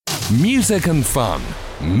Music and fun.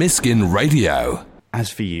 Miskin Radio. As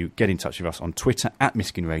for you, get in touch with us on Twitter at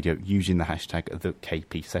Miskin Radio using the hashtag the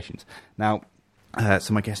KP Sessions. Now,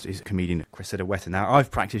 so my guest is comedian Cressida Wetton. Now, I've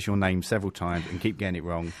practiced your name several times and keep getting it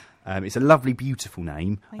wrong. It's a lovely, beautiful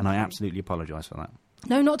name, and I absolutely apologise for that.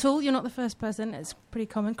 No, not at all. You're not the first person. It's pretty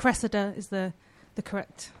common. Cressida is the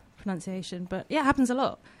correct pronunciation, but yeah, it happens a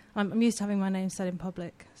lot. I'm used to having my name said in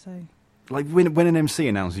public, so... Like, when an MC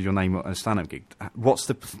announces your name at a stand-up gig, what's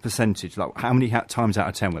the percentage? Like, how many times out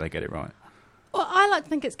of 10 will they get it right? Well, I like to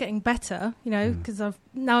think it's getting better, you know, because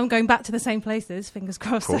now I'm going back to the same places, fingers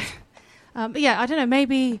crossed. But yeah, I don't know,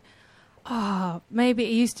 maybe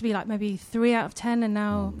it used to be like maybe 3 out of 10, and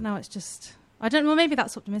now it's just... I don't know, well, maybe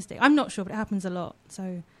that's optimistic. I'm not sure, but it happens a lot, so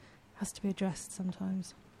it has to be addressed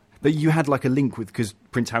sometimes. But you had like a link with, because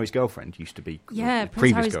Prince Harry's girlfriend used to be... Yeah,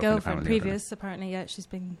 Prince Harry's girlfriend, apparently, yeah, she's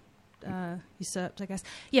been usurped, I guess.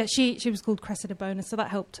 Yeah, she was called Cressida Bonus, so that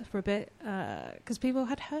helped for a bit, because people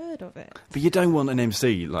had heard of it. But you don't want an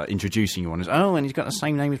MC like introducing you on as, and he's got the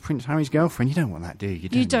same name as Prince Harry's girlfriend. You don't want that, do you?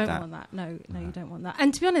 You don't want that. No, you don't want that.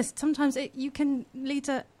 And to be honest, sometimes you can lead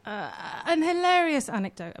to an hilarious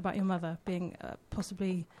anecdote about your mother being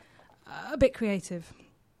possibly a bit creative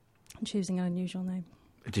and choosing an unusual name.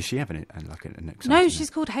 Does she have an exciting No, she's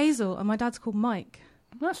called Hazel, and my dad's called Mike.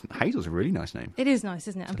 Hazel's a really nice name. It is nice,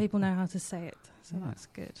 isn't it? And people know how to say it, so that's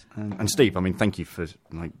good. And Steve, I mean, thank you for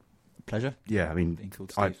pleasure. Yeah, I mean,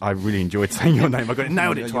 I really enjoyed saying your name. I got it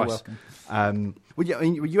nailed it twice. Well, yeah, I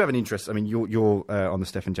mean, you have an interest. I mean, you're on the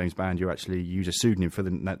Steffan James band. You actually use a pseudonym for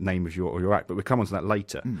the name of your act, but we'll come on to that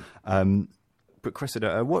later. But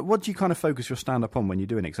Cressida, what do you kind of focus your stand-up on when you're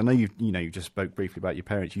doing it? Because I know you just spoke briefly about your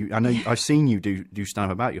parents. I know I've seen you do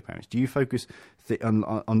stand-up about your parents. Do you focus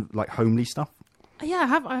on like homely stuff?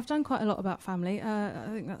 Yeah, I've done quite a lot about family. I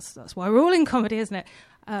think that's why we're all in comedy, isn't it?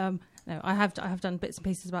 No, I have done bits and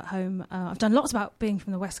pieces about home. I've done lots about being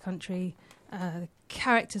from the West Country, the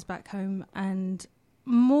characters back home, and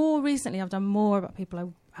more recently I've done more about people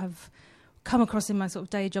I have come across in my sort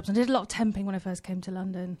of day jobs. I did a lot of temping when I first came to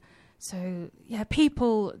London. So yeah,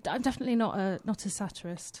 people. I'm definitely not a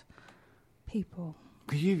satirist. People.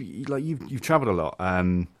 Because you've travelled a lot.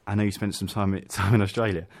 I know you spent some time in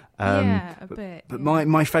Australia. Yeah, a bit. But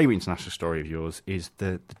my favourite international story of yours is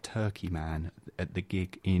the turkey man at the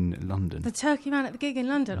gig in London. The turkey man at the gig in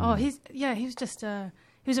London. Oh, he was just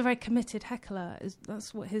he was a very committed heckler.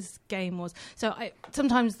 That's what his game was. So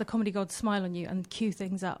sometimes the comedy gods smile on you and cue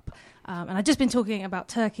things up. And I'd just been talking about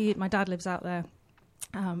Turkey. My dad lives out there.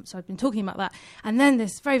 So I'd been talking about that. And then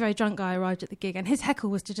this very, very drunk guy arrived at the gig, and his heckle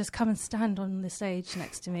was to just come and stand on the stage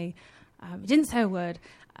next to me. He didn't say a word,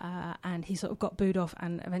 and he sort of got booed off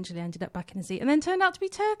and eventually ended up back in his seat, and then turned out to be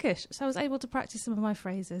Turkish. So I was able to practice some of my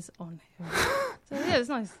phrases on him. So yeah, it was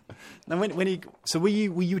nice. Now, were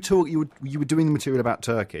you doing the material about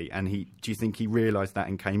Turkey, and do you think he realised that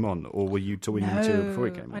and came on, or were you doing the material before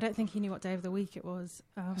he came on? I don't think he knew what day of the week it was.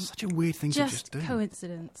 Such a weird thing to just do. Just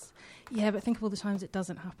coincidence. Yeah, but think of all the times it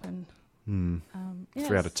doesn't happen.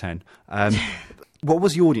 3 out of 10. What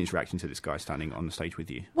was the audience reaction to this guy standing on the stage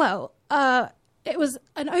with you? Well, it was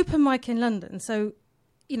an open mic in London, so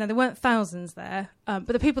there weren't thousands there, but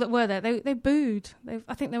the people that were there, they booed.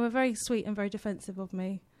 I think they were very sweet and very defensive of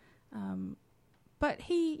me. But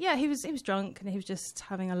he was drunk and he was just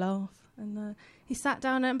having a laugh, and he sat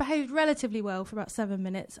down and behaved relatively well for about 7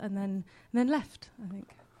 minutes, and then left, I think.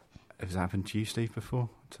 Has that happened to you, Steve, before?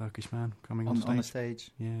 A Turkish man coming on stage? On a stage?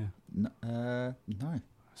 Yeah. No,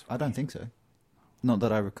 I don't think so. Not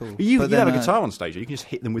that I recall. But you have a guitar on stage, or you can just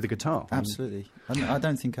hit them with a guitar. Absolutely. I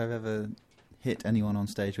don't think I've ever hit anyone on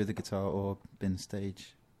stage with a guitar or been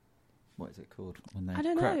stage... What is it called? When they I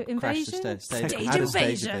don't know. Invasion? Stage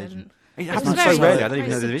invasion. It happens so rarely, I don't even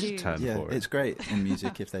know there is a term for it. It's great in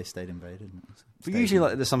music if they stayed invaded. But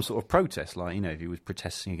usually there's some sort of protest, if he was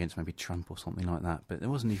protesting against maybe Trump or something like that, but there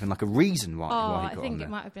wasn't even a reason why he got on there. I think it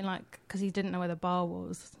might have been because he didn't know where the bar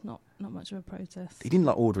was. Not much of a protest. He didn't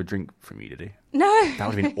order a drink from you, did he? No. That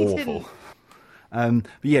would have been awful. But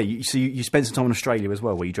yeah, so you spent some time in Australia as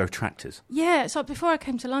well, where you drove tractors. Yeah, so before I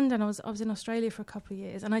came to London, I was in Australia for a couple of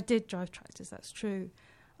years, and I did drive tractors, that's true.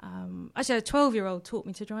 Actually, a 12-year-old taught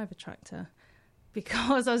me to drive a tractor,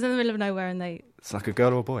 because I was in the middle of nowhere and they... It's like a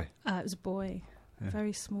girl or a boy? It was a boy, a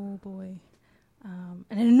very small boy. An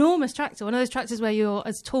enormous tractor, one of those tractors where you're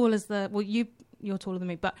as tall as the... Well, you're taller than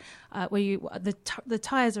me, but where the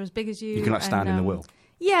tyres are as big as you. You can stand in the wheel.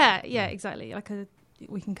 Yeah, exactly.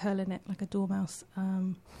 We can curl in it like a dormouse.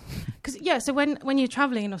 So when you're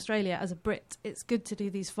travelling in Australia as a Brit, it's good to do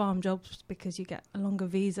these farm jobs because you get a longer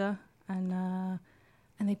visa, and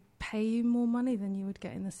they pay you more money than you would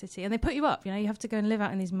get in the city, and they put you up. You have to go and live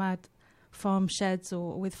out in these mad farm sheds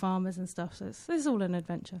or with farmers and stuff. So it's all an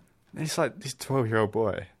adventure. It's like this 12-year-old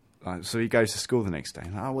boy. So he goes to school the next day.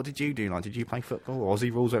 Oh, what did you do? Did you play football?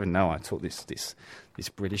 Aussie rules over? No, I taught this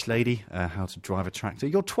British lady how to drive a tractor.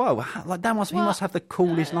 You're 12. He must have the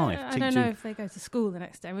coolest life. I don't know if they go to school the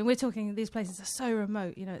next day. I mean, we're talking. These places are so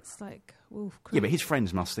remote. It's like wolf. Yeah, but his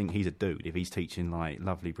friends must think he's a dude if he's teaching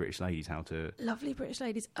lovely British ladies how to. Lovely British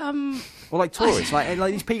ladies. Well, like tourists, like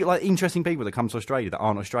these people, like interesting people that come to Australia that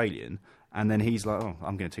aren't Australian, and then he's like, "Oh,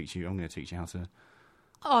 I'm going to teach you how to."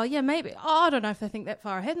 Oh yeah, maybe. Oh, I don't know if they think that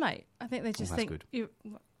far ahead, mate. I think they just think good.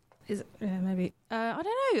 maybe. I don't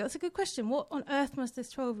know. That's a good question. What on earth must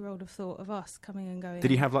this 12-year-old have thought of us coming and going?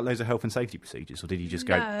 Did he have loads of health and safety procedures, or did he just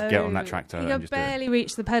go get on that tractor? He and just barely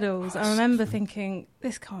reach the pedals. I remember thinking,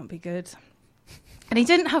 this can't be good. And he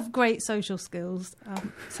didn't have great social skills.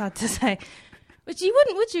 Sad to say. Which you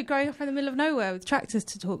wouldn't, would you, growing up in the middle of nowhere with tractors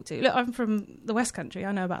to talk to? Look, I'm from the West Country.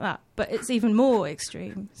 I know about that, but it's even more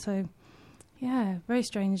extreme. So. Yeah, very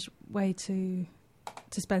strange way to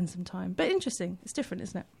spend some time. But interesting. It's different,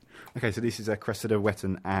 isn't it? Okay, so this is Cressida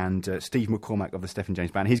Wetton and Steve McCormack of the Steffan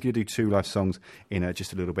James Band. He's going to do 2 live songs in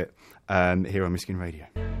just a little bit here on Miskin Radio.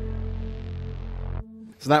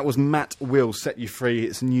 So that was Matt Will, Set You Free.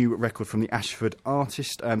 It's a new record from the Ashford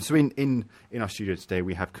artist. So in our studio today,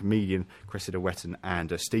 we have comedian Cressida Wetton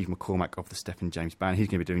and Steve McCormack of the Steffan James Band. He's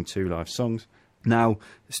going to be doing 2 live songs. Now,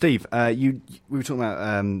 Steve, we were talking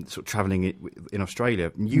about sort of travelling in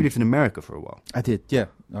Australia. You lived in America for a while. I did, yeah.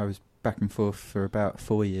 I was back and forth for about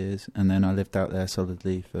 4 years, and then I lived out there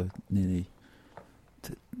solidly for nearly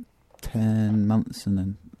 10 months, and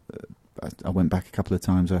then I went back a couple of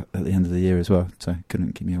times at the end of the year as well, so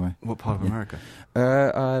couldn't keep me away. What part of America?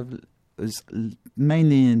 I was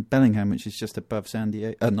mainly in Bellingham, which is just above San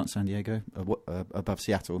Diego, not San Diego, above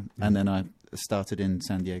Seattle, and then I started in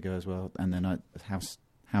San Diego as well, and then I house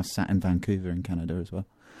sat in Vancouver in Canada as well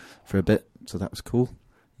for a bit, so that was cool.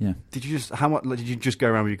 Yeah. Did you just go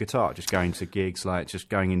around with your guitar, just going to gigs, like just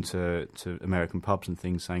going into American pubs and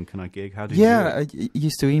things, saying, "Can I gig?" How did you do it? I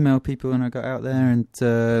used to email people when I got out there, and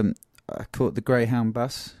I caught the Greyhound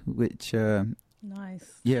bus, which. Nice.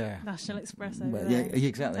 Yeah. National Express over well, there. Yeah,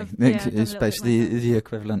 exactly. It's basically the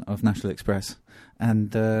equivalent of National Express.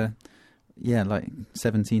 And, like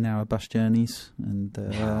 17-hour bus journeys. And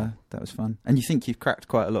that was fun. And you think you've cracked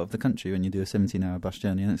quite a lot of the country when you do a 17-hour bus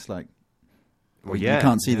journey. And it's like, you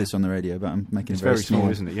can't see this on the radio, but I'm making it's a very small,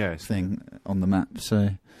 isn't it? Yeah, thing on the map. So,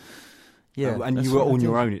 yeah. And you were on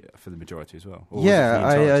your own for the majority as well? Or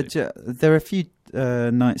yeah, there are a few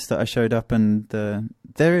nights that I showed up, and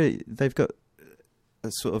they've got a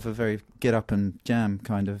sort of a very get up and jam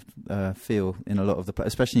kind of feel in a lot of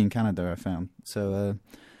especially in Canada, I found. So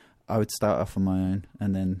I would start off on my own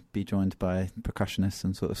and then be joined by percussionists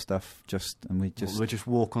and sort of stuff. We just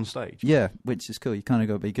walk on stage. Yeah, which is cool. You kind of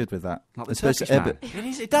got to be good with that. Like the Turkish man.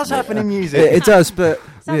 It does happen in music. It does, but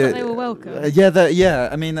sounds like they were welcome.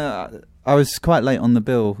 I mean, I was quite late on the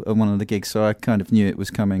bill at one of the gigs, so I kind of knew it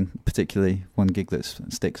was coming. Particularly one gig that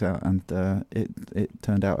sticks out, and it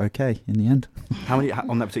turned out okay in the end.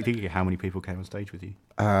 On that particular gig? How many people came on stage with you?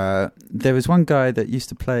 There was one guy that used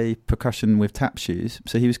to play percussion with tap shoes,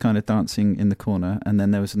 so he was kind of dancing in the corner, and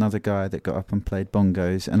then there was another guy that got up and played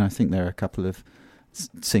bongos, and I think there are a couple of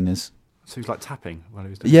singers. So he was like tapping while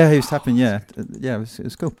he was doing Yeah, he was tapping, yeah. It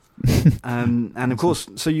was cool. And of course,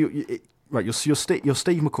 so you're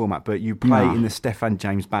Steve McCormack, but you play in the Steffan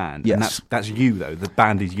James Band. Yes. And that's you, though. The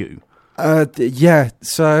band is you. Yeah,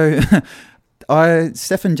 so...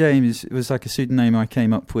 Steffan James was like a pseudonym I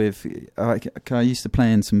came up with. I used to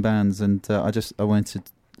play in some bands, and I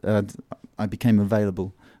became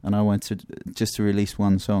available, and I wanted just to release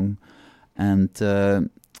one song, and I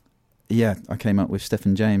came up with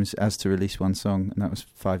Steffan James as to release one song, and that was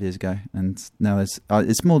 5 years ago. And now it's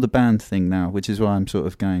more the band thing now, which is why I'm sort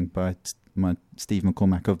of going by my Steve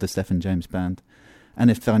McCormack of the Steffan James Band. And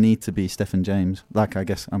if I need to be Steffan James, I'm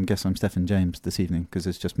Steffan James this evening because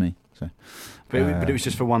it's just me. So, but it was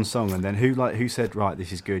just for one song, and then who said, right,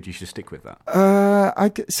 this is good, you should stick with that? I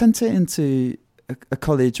sent it into a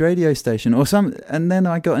college radio station and then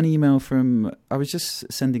I got an email from. I was just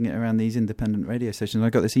sending it around these independent radio stations. I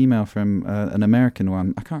got this email from an American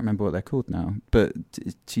one. I can't remember what they're called now, but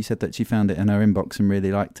she said that she found it in her inbox and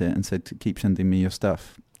really liked it, and said to keep sending me your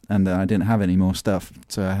stuff. And I didn't have any more stuff,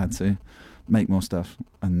 so I had to make more stuff,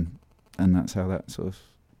 and that's how that sort of.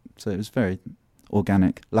 So it was very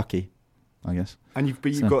organic, lucky, I guess. And you've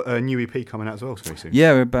got a new EP coming out as well very soon.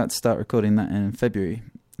 Yeah, we're about to start recording that in February,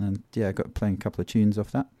 and I got playing a couple of tunes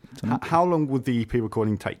off that. How long would the EP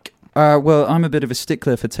recording take? Well, I'm a bit of a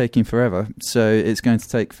stickler for taking forever, so it's going to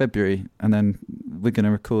take February, and then we're going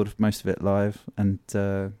to record most of it live, and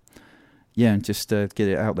and just get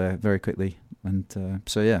it out there very quickly. And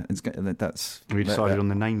that's. Have you decided on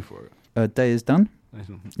the name for it? Day is Done.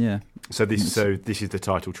 Yeah. So this is the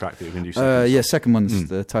title track that you're going to do. Second one's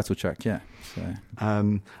the title track. Yeah.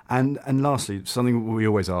 So. And lastly, something we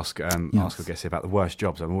always ask our guests about the worst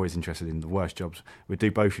jobs. I'm always interested in the worst jobs. We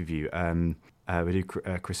do both of you. We do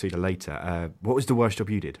Cressida later. What was the worst job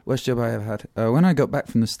you did? Worst job I ever had. When I got back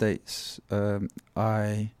from the States,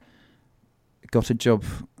 I got a job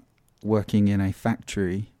working in a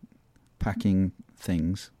factory packing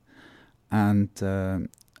things, and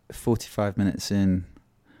 45 minutes in,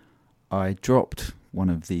 I dropped one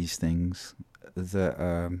of these things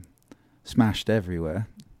that smashed everywhere,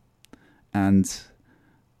 and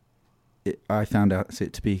I found out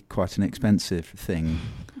it to be quite an expensive thing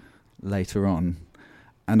later on,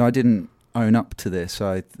 and I didn't own up to this.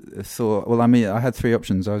 I thought, I had three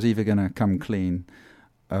options. I was either going to come clean,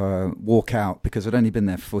 walk out, because I'd only been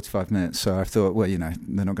there for 45 minutes, so I thought, they're not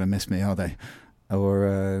going to miss me, are they? Or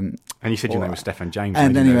and you said your name was Steffan James.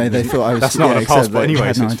 And anyway, they thought I was. That's not on a passport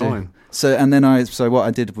anyway, so it's fine. So what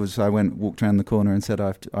I did was I walked around the corner and said,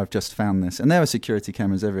 I've just found this. And there were security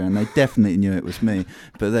cameras everywhere, and they definitely knew it was me.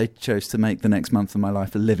 But they chose to make the next month of my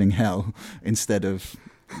life a living hell instead,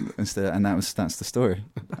 and that's the story.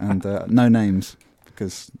 And no names,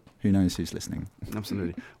 because who knows who's listening.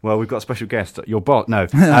 Absolutely. Well, we've got a special guest, your bot. No.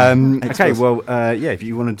 Okay, well, if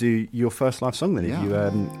you want to do your first live song then.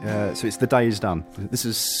 Yeah. So it's The Day Is Done. This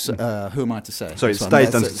is Who Am I to Say? Sorry, it's The Day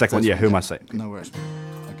Is Done, the second one. Yeah, Who Am I to Say? No worries.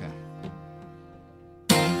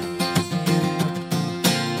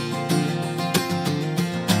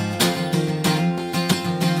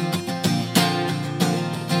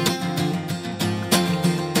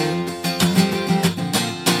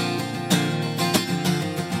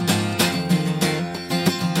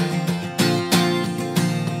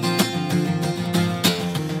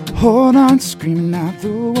 Hold on, screaming out the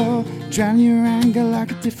wall, drowning your anger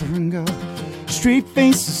like a different girl. Street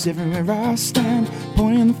faces everywhere I stand,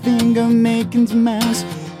 pointing the finger, making demands.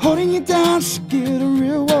 Holding you down should get a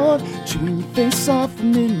reward, chewing your face off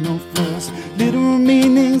and in no fuss. Literal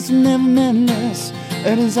meanings never meant less,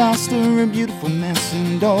 a disaster, a beautiful mess.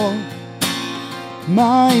 And all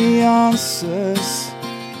my answers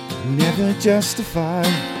never justified,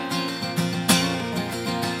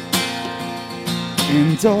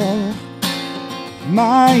 and all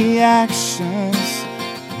my actions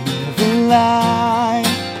never lie.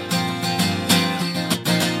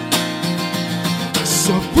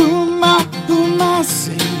 So who am I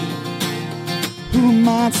say? Who am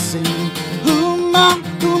I to say? Who am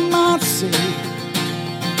I to say?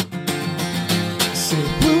 Say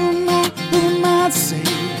who am I to say?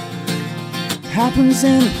 Happens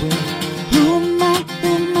anyway. Who am I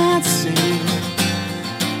to say?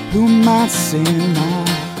 Who am I to say now?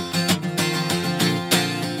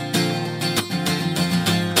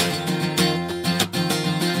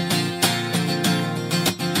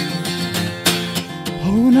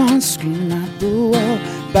 Hold on, screaming out the wall,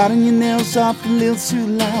 biting your nails off a little too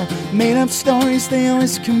loud. Made up stories, they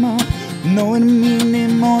always come up, knowing the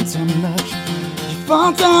meaning more time luck. You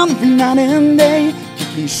fall down every night and day,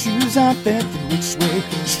 kick your shoes out there through which way.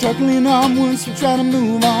 Struggling onwards, you try to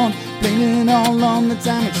move on, blaming it all on the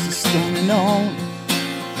damage that's done. On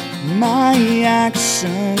my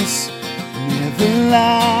actions never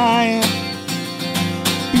lie,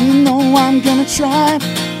 but you know I'm gonna try.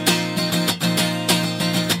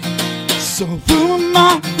 So who am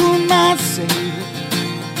I to say?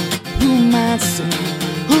 Who am I to say?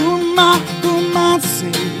 Who am I to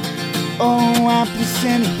say? Oh, I please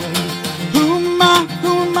anyway. Who am I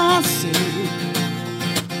to say?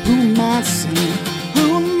 Who am I to say? Who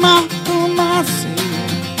am I to say?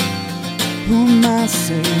 Who am I to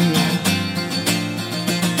say?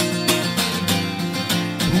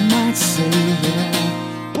 Who am I to say? Yeah.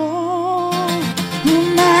 Oh, who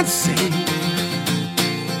am I to say?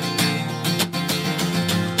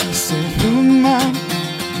 Who am I?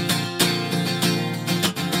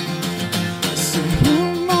 Say who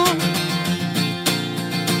am I?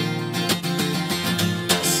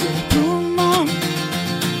 Say who am I?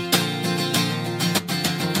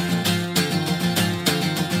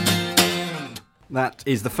 That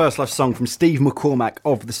is the first live song from Steve McCormack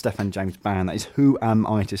of the Steffan James Band. That is Who Am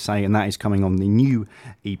I to Say, and that is coming on the new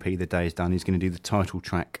EP, The Day Is Done. He's going to do the title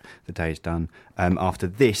track, The Day Is Done, after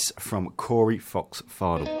this from Corey Fox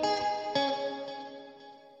Fardell.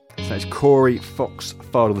 So it's Corey Fox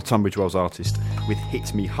Fardell, the Tunbridge Wells artist, with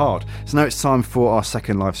Hit Me Hard. So now it's time for our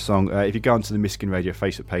second live song. If you go onto the Miskin Radio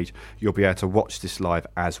Facebook page, you'll be able to watch this live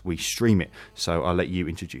as we stream it. So I'll let you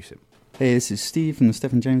introduce it. Hey, this is Steve from the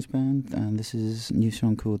Steffan James Band, and this is a new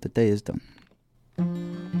song called The Day Is Done.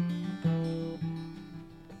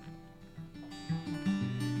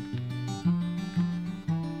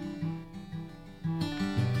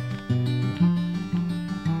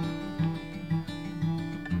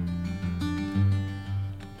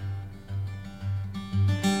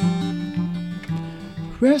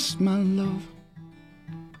 Rest, my love,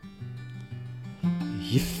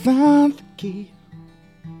 you found the key.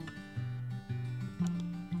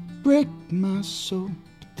 Break my soul,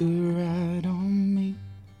 but do it right on me.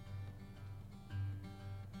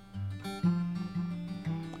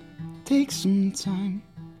 Take some time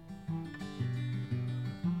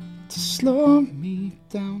to slow me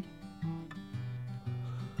down.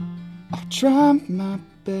 I'll try my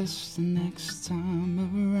best the next time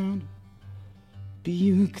around. But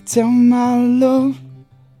you could tell my love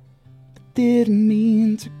I didn't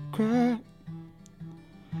mean to cry.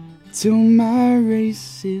 Till my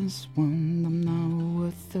race is won, I'm not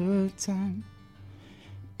worth the time.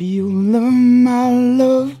 But you love my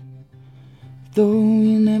love, though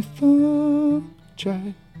you never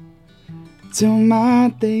try. Till my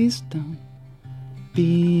day's done,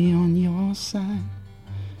 be on your side.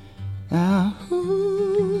 Ah,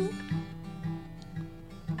 ooh.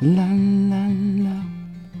 La la la.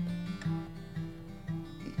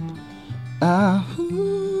 Ah,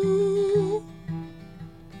 ooh.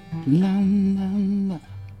 La la la.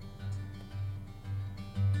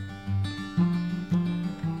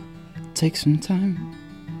 Take some time.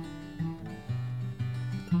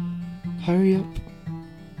 Hurry up.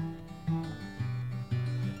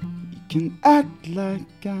 You can act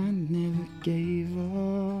like I never gave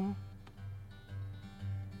up.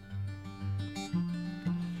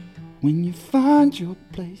 When you find your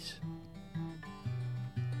place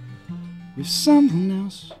with someone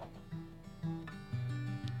else,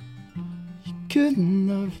 you couldn't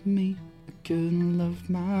love me, I couldn't love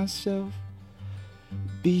myself.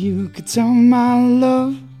 But you could tell my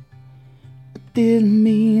love I didn't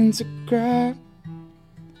mean to cry.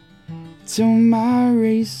 Till my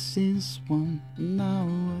race is won, now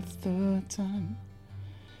worth the time.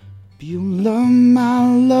 But you love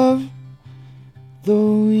my love,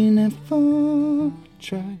 though you never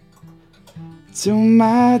try. Till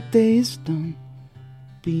my day's done,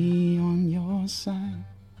 be on your side.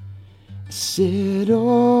 I said,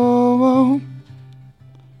 oh, oh,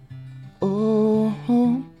 oh,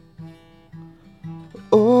 oh,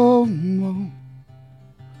 oh, oh,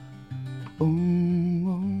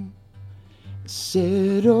 oh. I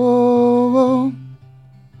said, oh, oh,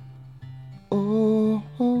 oh,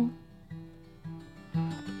 oh,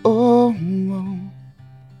 oh.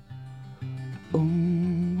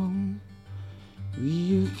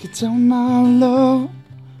 You could tell my love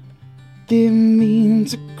didn't mean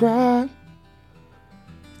to cry.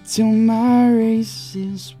 Till my race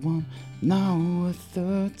is won, now worth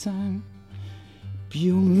the time. But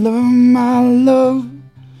you love my love,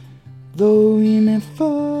 though you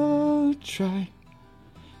never try.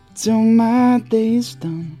 Till my day's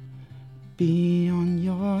done, be on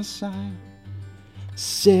your side.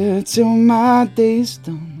 Said till my day's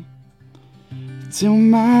done, till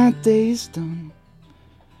my day's done,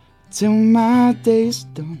 till my day's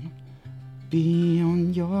done, be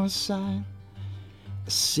on your side. I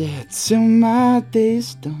said till my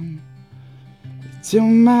day's done, till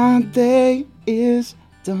my day is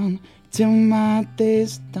done, till my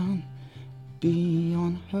day's done, be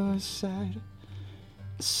on her side.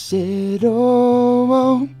 I said oh,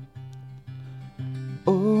 oh,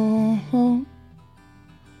 oh, oh,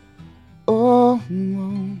 oh, oh,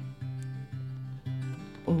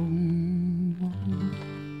 oh.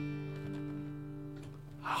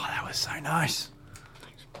 Oh, that was so nice.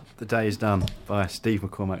 The Day Is Done by Steve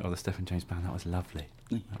McCormack of the Steffan James Band. That was lovely.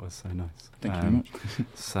 That was so nice. Thank you very much.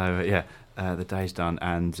 So, The Day Is Done.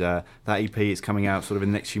 And that EP is coming out sort of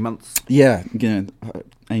in the next few months. Yeah,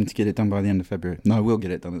 aim to get it done by the end of February. No, I will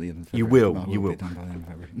get it done at the end of February. You will. Get it done by the end of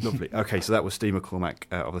February. Lovely. Okay, so that was Steve McCormack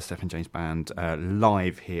of the Steffan James Band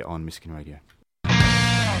live here on Miskin Radio.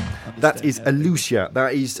 That is Lucia.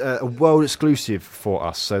 That is a world exclusive for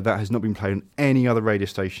us. So that has not been played on any other radio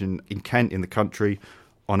station in Kent, in the country,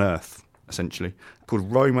 on Earth, essentially.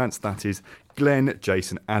 Called Romance. That is Glenn,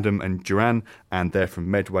 Jason, Adam and Joanne, and they're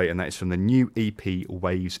from Medway, and that is from the new EP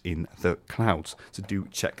Waves in the Clouds. So do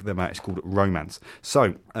check them out. It's called Romance.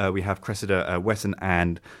 So we have Cressida Wetton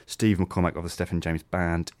and Steve McCormack of the Steffan James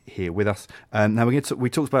Band here with us. Now we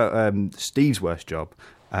talked about Steve's worst job.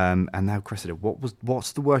 And now, Cressida,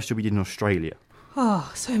 what's the worst job you did in Australia?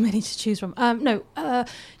 Oh, so many to choose from. Do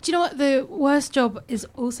you know what? The worst job is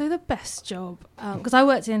also the best job. Because I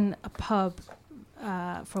worked in a pub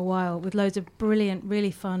for a while with loads of brilliant,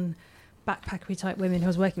 really fun backpackery type women who I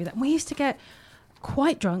was working with. And we used to get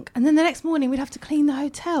quite drunk. And then the next morning we'd have to clean the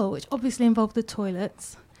hotel, which obviously involved the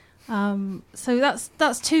toilets. So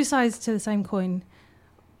that's two sides to the same coin.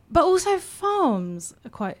 But also farms are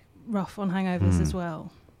quite rough on hangovers as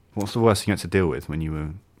well. What's the worst thing you had to deal with when you were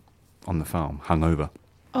on the farm, hungover?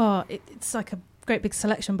 Oh, it's like a great big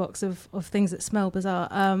selection box of things that smell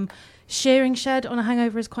bizarre. Shearing shed on a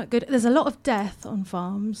hangover is quite good. There's a lot of death on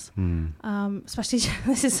farms, especially,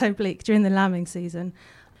 this is so bleak, during the lambing season.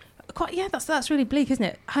 That's really bleak, isn't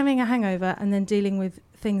it? Having a hangover and then dealing with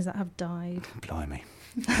things that have died. Blimey.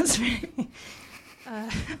 That's really...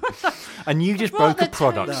 and you just broke a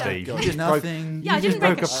product, Steve. I didn't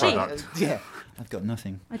break a sheep. Yeah, I've got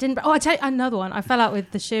nothing. I didn't. I tell you another one. I fell out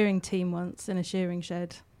with the shearing team once in a shearing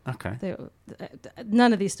shed. Okay.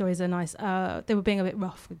 None of these stories are nice. They were being a bit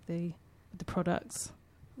rough with the products.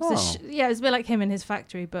 It was a bit like him in his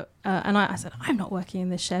factory. But and I said, I'm not working in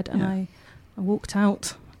this shed, and I walked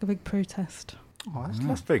out like a big protest. Oh,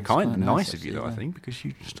 that's very kind and nice of you, though, I think, because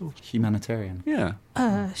you still... Humanitarian. Yeah.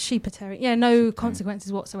 Sheepatarian. Yeah, no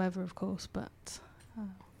consequences whatsoever, of course, but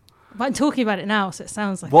I'm talking about it now, so it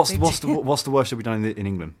sounds like what's the worst job we've done in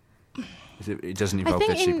England? It doesn't involve I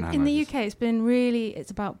think sheep in the UK it's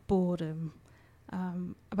about boredom,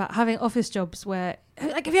 about having office jobs where...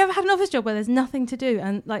 Like, have you ever had an office job where there's nothing to do,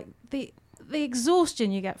 and like the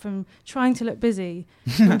exhaustion you get from trying to look busy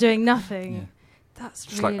and doing nothing... Yeah. That's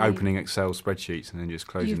just really, like opening Excel spreadsheets and then just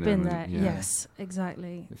closing them. You've been there, yes,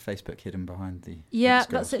 exactly. With Facebook hidden behind the... Yeah,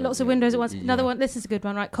 that's it, lots of windows at once. Another one, this is a good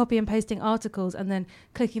one, right? Copy and pasting articles and then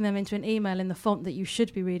clicking them into an email in the font that you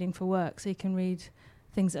should be reading for work so you can read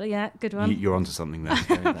things. Good one. You're onto something there.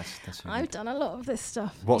 That's really I've done a lot of this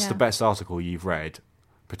stuff. What's the best article you've read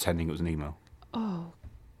pretending it was an email? Oh,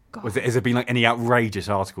 God. Has there been like any outrageous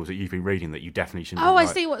articles that you've been reading that you definitely shouldn't? I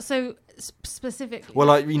see what so specific. Well,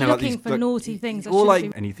 like looking like these, for naughty things, or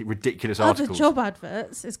like anything ridiculous articles. The job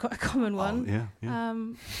adverts is quite a common one. Yeah.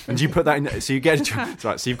 And do you put that in? So you get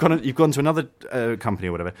right. So you've gone to another company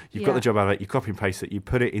or whatever. You've got the job advert. You copy and paste it. You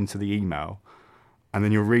put it into the email, and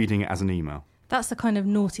then you're reading it as an email. That's the kind of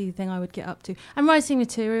naughty thing I would get up to. I'm writing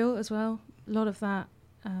material as well. A lot of that,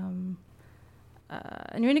 and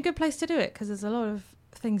you're in a good place to do it because there's a lot of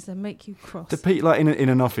things that make you cross. Like in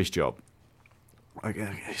an office job, I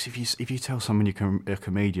guess if you tell someone you're a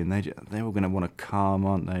comedian, they're all going to want to calm,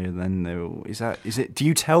 aren't they? And then is it? Do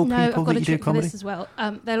you tell people I've got that a you trick do comedy? For this as well.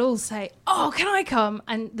 They'll all say, "Oh, can I come?"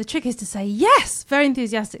 And the trick is to say yes, very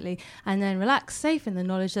enthusiastically, and then relax, safe in the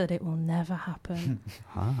knowledge that it will never happen.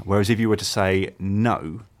 Whereas if you were to say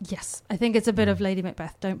no, yes, I think it's a bit of Lady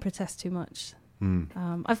Macbeth. Don't protest too much.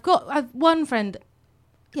 I've one friend.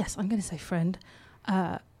 Yes, I'm going to say friend.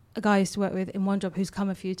 A guy I used to work with in one job who's come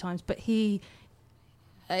a few times, but he's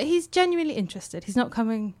genuinely interested. He's not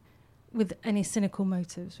coming with any cynical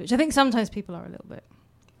motives, which I think sometimes people are a little bit.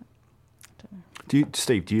 I don't know.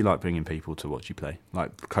 Steve, do you like bringing people to watch you play,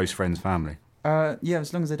 like close friends, family? Yeah,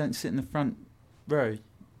 as long as they don't sit in the front row.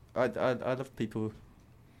 I love people.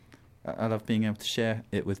 I love being able to share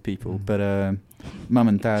it with people, but mum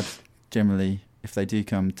and dad generally, if they do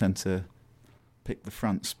come, tend to pick the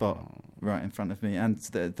front spot right in front of me, and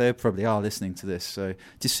they probably are listening to this. So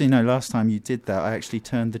just so you know, last time you did that, I actually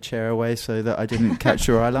turned the chair away so that I didn't catch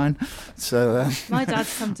your eye line. So my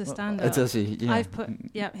dad's come to stand up. Does he?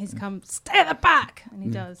 Yeah. He's come. Stay at the back, and he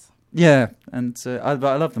does. Yeah, and I love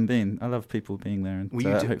I love people being there, and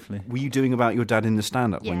hopefully. Were you doing about your dad in the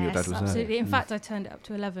stand-up when your dad was there? Yes, absolutely. In fact, I turned it up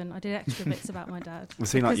to 11. I did extra bits about my dad.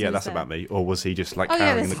 Was he like, that's about me? Or was he just like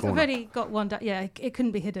cowering in the corner? I've already got one dad. Yeah, it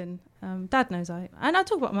couldn't be hidden. Dad knows and I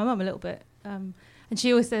talk about my mum a little bit. And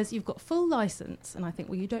she always says, "You've got full licence." And I think,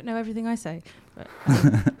 well, you don't know everything I say. But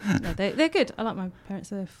no, they're good. I like my parents.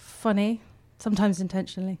 They're funny, sometimes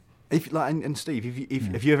intentionally. And Steve,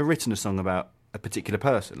 have you ever written a song about a particular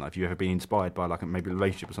person? Like, have you ever been inspired by like maybe a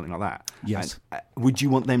relationship or something like that? Yes. And, would you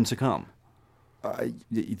want them to come? That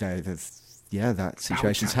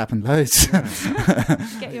situation's happened loads.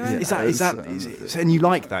 Get your own. Is that and you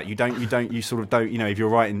like that? You sort of don't. If you're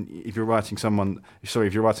writing a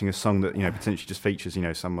song that potentially just features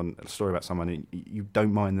a story about someone, you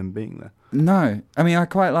don't mind them being there. No, I mean I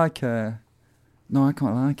quite like. No, I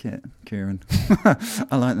quite like it, Kieran.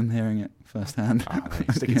 I like them hearing it firsthand.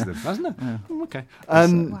 Sticking to them, hasn't it? Yeah. Okay.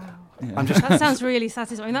 Wow. Yeah. That sounds really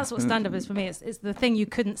satisfying. That's what stand-up is for me. It's the thing you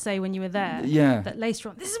couldn't say when you were there. Yeah. That later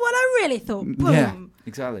on, this is what I really thought. Boom. Yeah,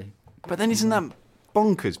 exactly. But then isn't that...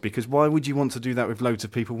 bonkers, because why would you want to do that with loads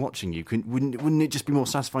of people watching you? Wouldn't it just be more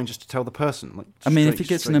satisfying just to tell the person? Like, I mean, if it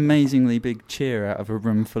gets an amazingly big cheer out of a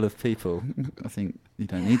room full of people, I think you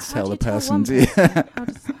don't need to tell the person, do you?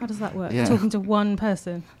 How does that work? Yeah. Talking to one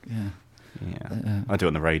person? Yeah. I do it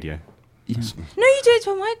on the radio. Yeah. No, you do it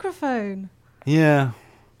to a microphone. Yeah.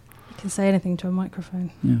 You can say anything to a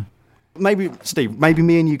microphone. Yeah. Maybe, Steve, maybe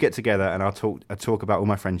me and you get together and I'll talk about all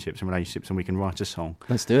my friendships and relationships, and we can write a song.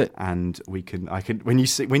 Let's do it. And I can when you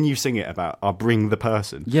sing it about, I'll bring the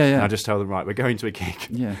person. Yeah. And I'll just tell them, right, we're going to a gig.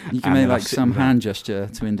 Yeah. You can make like some hand gesture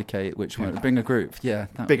to indicate which one. Bring a group. Yeah.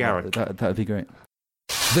 Big arrow. That would be great.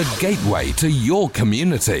 The gateway to your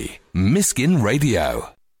community. Miskin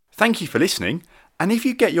Radio. Thank you for listening. And if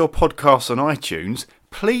you get your podcasts on iTunes,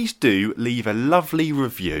 please do leave a lovely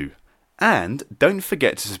review. And don't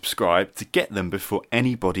forget to subscribe to get them before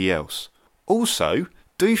anybody else. Also,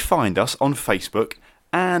 do find us on Facebook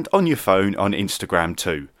and on your phone on Instagram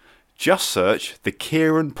too. Just search the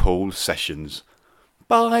Kieran Paul Sessions.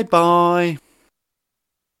 Bye bye.